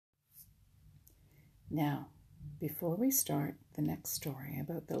Now, before we start the next story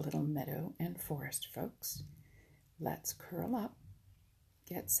about the little meadow and forest folks, let's curl up,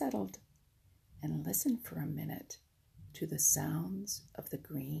 get settled, and listen for a minute to the sounds of the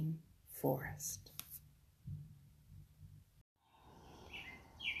green forest.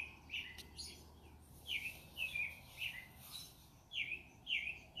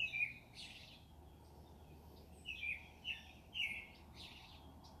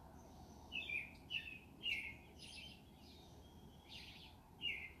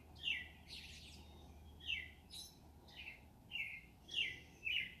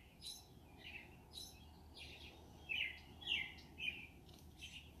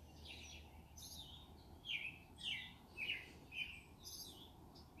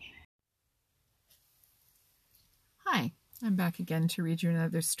 Hi, I'm back again to read you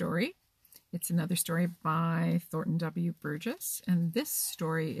another story. It's another story by Thornton W. Burgess, and this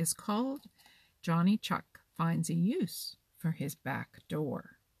story is called Johnny Chuck Finds a Use for His Back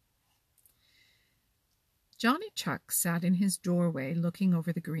Door. Johnny Chuck sat in his doorway looking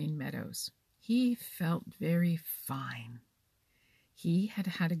over the green meadows. He felt very fine. He had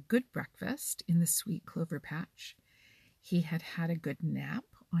had a good breakfast in the sweet clover patch. He had had a good nap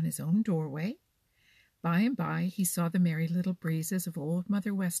on his own doorway. By and by he saw the merry little breezes of Old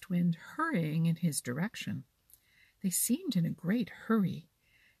Mother West Wind hurrying in his direction. They seemed in a great hurry.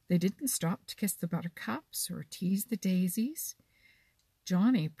 They didn't stop to kiss the buttercups or tease the daisies.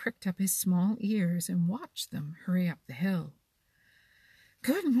 Johnny pricked up his small ears and watched them hurry up the hill.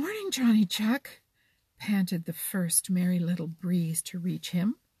 "Good morning, Johnny Chuck," panted the first merry little breeze to reach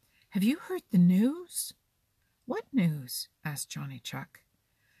him. "Have you heard the news?" "What news?" asked Johnny Chuck.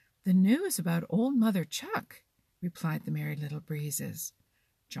 "The news about Old Mother Chuck," replied the merry little breezes.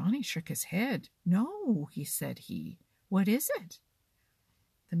 Johnny shook his head. "No," said he. "What is it?"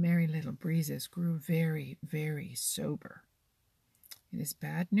 The merry little breezes grew very, very sober. "It is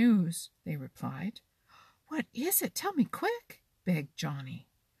bad news," they replied. "What is it? Tell me quick," begged Johnny.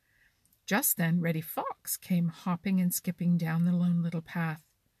 Just then Reddy Fox came hopping and skipping down the Lone Little Path.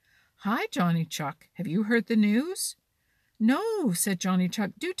 "Hi, Johnny Chuck. Have you heard the news?" "No," said Johnny Chuck.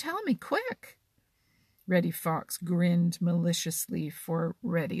 "Do tell me quick." Reddy Fox grinned maliciously, for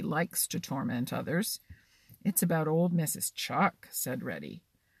Reddy likes to torment others. "It's about old Mrs. Chuck," said Reddy.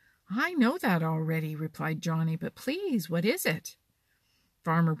 "I know that already," replied Johnny, "but please, what is it?"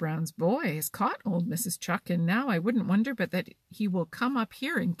 "Farmer Brown's boy has caught old Mrs. Chuck, and now I wouldn't wonder but that he will come up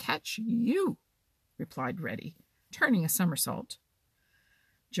here and catch you," replied Reddy, turning a somersault.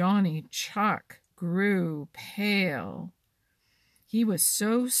 Johnny Chuck grew pale. He was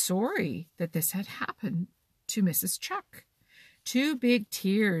so sorry that this had happened to Mrs. Chuck. 2 big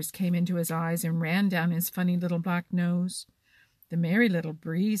tears came into his eyes and ran down his funny little black nose. The merry little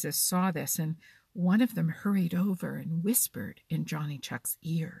breezes saw this, and one of them hurried over and whispered in Johnny Chuck's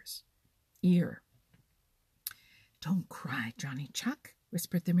ear. "Don't cry, Johnny Chuck,"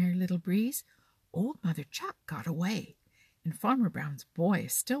 whispered the merry little breeze. "Old Mother Chuck got away, and Farmer Brown's boy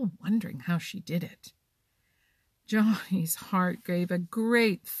is still wondering how she did it." Johnny's heart gave a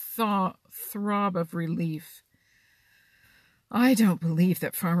great throb of relief. "I don't believe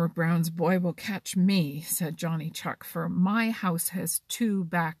that Farmer Brown's boy will catch me," said Johnny Chuck, "for my house has 2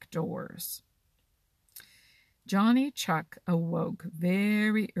 back doors." Johnny Chuck awoke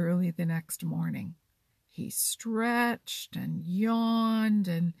very early the next morning. He stretched and yawned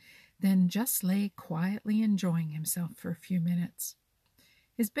and then just lay quietly enjoying himself for a few minutes.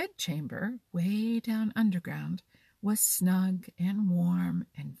 His bedchamber, way down underground, was snug and warm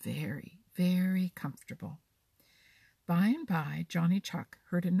and very, very comfortable. By and by, Johnny Chuck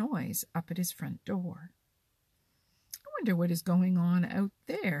heard a noise up at his front door. "I wonder what is going on out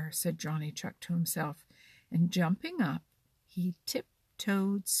there," said Johnny Chuck to himself, and jumping up, he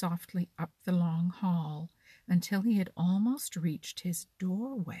tiptoed softly up the long hall until he had almost reached his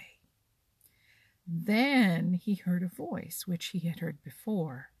doorway. Then he heard a voice which he had heard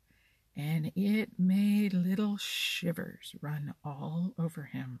before, and it made little shivers run all over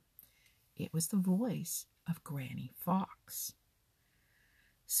him. It was the voice of Granny Fox.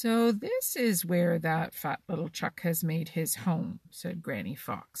 "So this is where that fat little Chuck has made his home," said Granny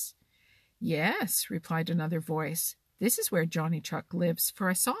Fox. "Yes," replied another voice. "This is where Johnny Chuck lives, for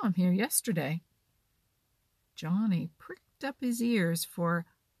I saw him here yesterday." Johnny pricked up his ears, for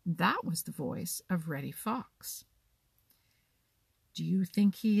that was the voice of Reddy Fox. "Do you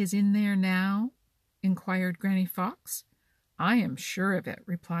think he is in there now?" inquired Granny Fox. "I am sure of it,"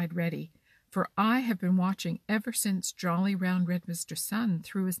 replied Reddy, "for I have been watching ever since jolly round red Mr. Sun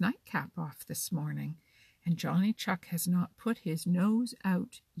threw his nightcap off this morning, and Johnny Chuck has not put his nose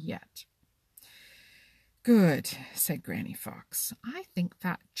out yet." Good, said Granny Fox. I think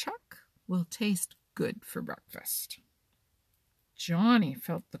Fat Chuck will taste good for breakfast. Johnny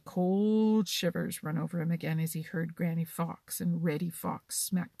felt the cold shivers run over him again as he heard Granny Fox and Reddy Fox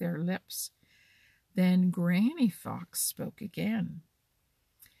smack their lips. Then Granny Fox spoke again.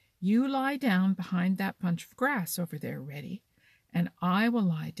 You lie down behind that bunch of grass over there, Reddy, and I will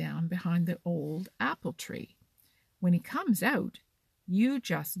lie down behind the old apple tree. When he comes out, you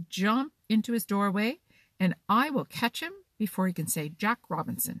just jump into his doorway, and I will catch him before he can say Jack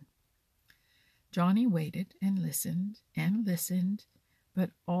Robinson. Johnny waited and listened, but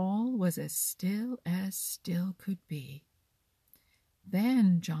all was as still could be.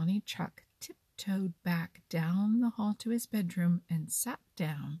 Then Johnny Chuck tiptoed back down the hall to his bedroom and sat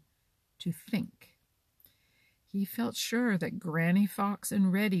down to think. He felt sure that Granny Fox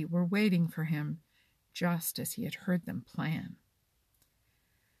and Reddy were waiting for him, just as he had heard them plan.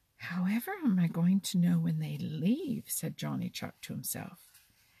 However am I going to know when they leave? Said Johnny Chuck to himself.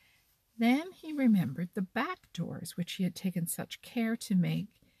 Then he remembered the back doors which he had taken such care to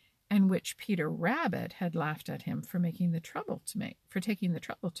make, and which Peter Rabbit had laughed at him for taking the trouble to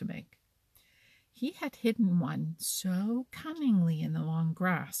make. He had hidden one so cunningly in the long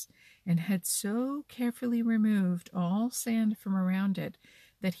grass, and had so carefully removed all sand from around it,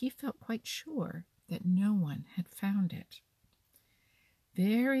 that he felt quite sure that no one had found it.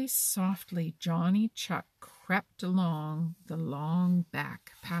 Very softly Johnny Chuck crept along the long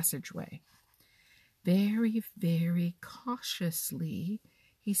back passageway. Very, very cautiously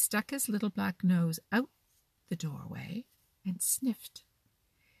he stuck his little black nose out the doorway and sniffed.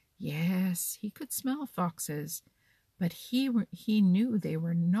 Yes, he could smell foxes, but he knew they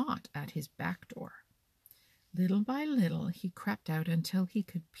were not at his back door. Little by little he crept out until he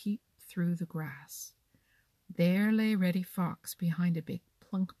could peep through the grass. There lay Reddy Fox behind a big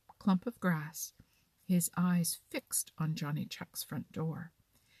clump of grass, his eyes fixed on Johnny Chuck's front door.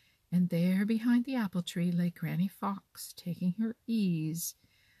 And there behind the apple tree lay Granny Fox, taking her ease,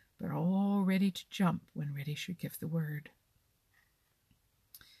 but all ready to jump when Reddy should give the word.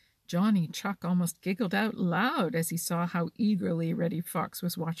 Johnny Chuck almost giggled out loud as he saw how eagerly Reddy Fox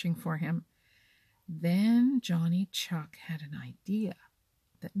was watching for him. Then Johnny Chuck had an idea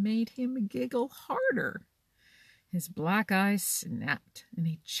that made him giggle harder. His black eyes snapped, and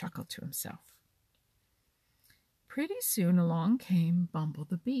he chuckled to himself. Pretty soon along came Bumble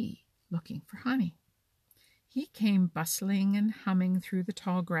the Bee, looking for honey. He came bustling and humming through the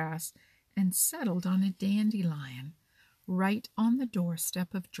tall grass and settled on a dandelion right on the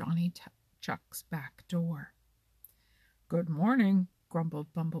doorstep of Johnny Chuck's back door. "Good morning,"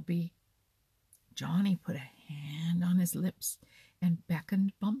 grumbled Bumblebee. Johnny put a hand on his lips and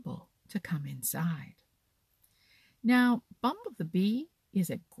beckoned Bumble to come inside. Now, Bumble the Bee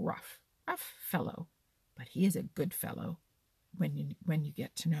is a rough fellow, but he is a good fellow when you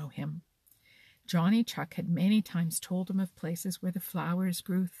get to know him. Johnny Chuck had many times told him of places where the flowers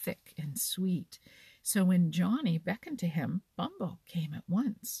grew thick and sweet, so when Johnny beckoned to him, Bumble came at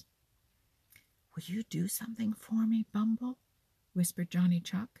once. "Will you do something for me, Bumble?" whispered Johnny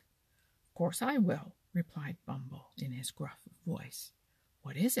Chuck. "Of course I will," replied Bumble in his gruff voice.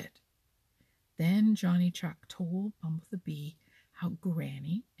 "What is it?" Then Johnny Chuck told Bumble the Bee how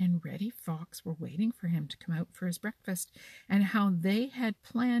Granny and Reddy Fox were waiting for him to come out for his breakfast, and how they had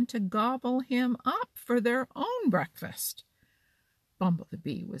planned to gobble him up for their own breakfast. Bumble the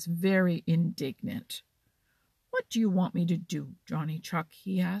Bee was very indignant. "What do you want me to do, Johnny Chuck?"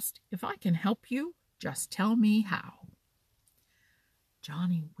 he asked. "If I can help you, just tell me how."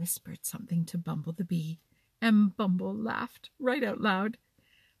 Johnny whispered something to Bumble the Bee, and Bumble laughed right out loud.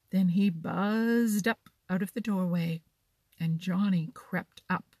 Then he buzzed up out of the doorway, and Johnny crept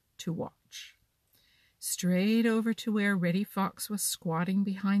up to watch. Straight over to where Reddy Fox was squatting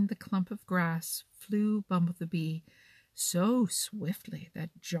behind the clump of grass flew Bumble the Bee, so swiftly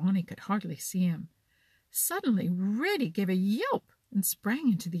that Johnny could hardly see him. Suddenly Reddy gave a yelp and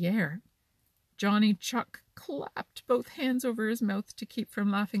sprang into the air. Johnny Chuck clapped both hands over his mouth to keep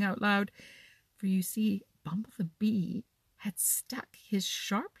from laughing out loud, for you see, Bumble the Bee had stuck his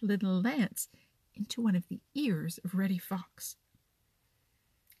sharp little lance into one of the ears of Reddy Fox.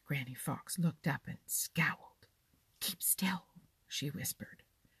 Granny Fox looked up and scowled. "Keep still," she whispered.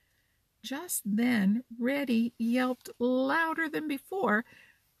 Just then Reddy yelped louder than before,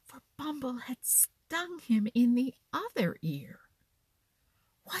 for Bumble had stung him in the other ear.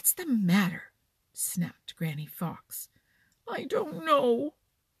 "What's the matter?" snapped Granny Fox. "I don't know,"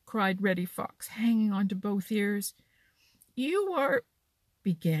 cried Reddy Fox, hanging on to both ears. "You are—"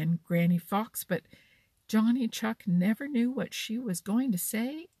 began Granny Fox, but Johnny Chuck never knew what she was going to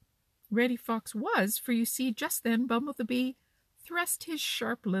say Reddy Fox was, for you see, just then Bumble the Bee thrust his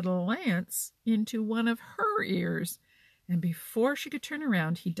sharp little lance into one of her ears, and before she could turn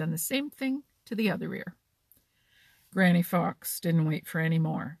around, he'd done the same thing to the other ear. Granny Fox didn't wait for any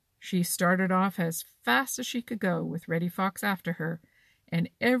more. She started off as fast as she could go, with Reddy Fox after her, and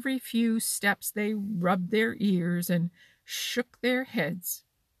every few steps they rubbed their ears and shook their heads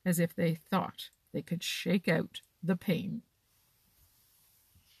as if they thought they could shake out the pain.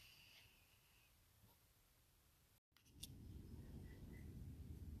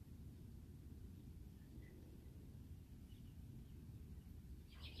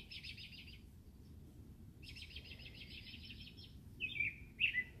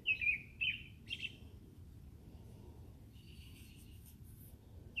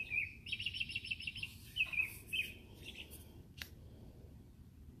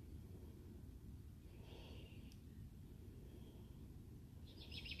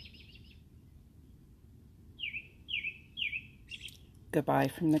 Goodbye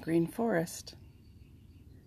from the Green Forest.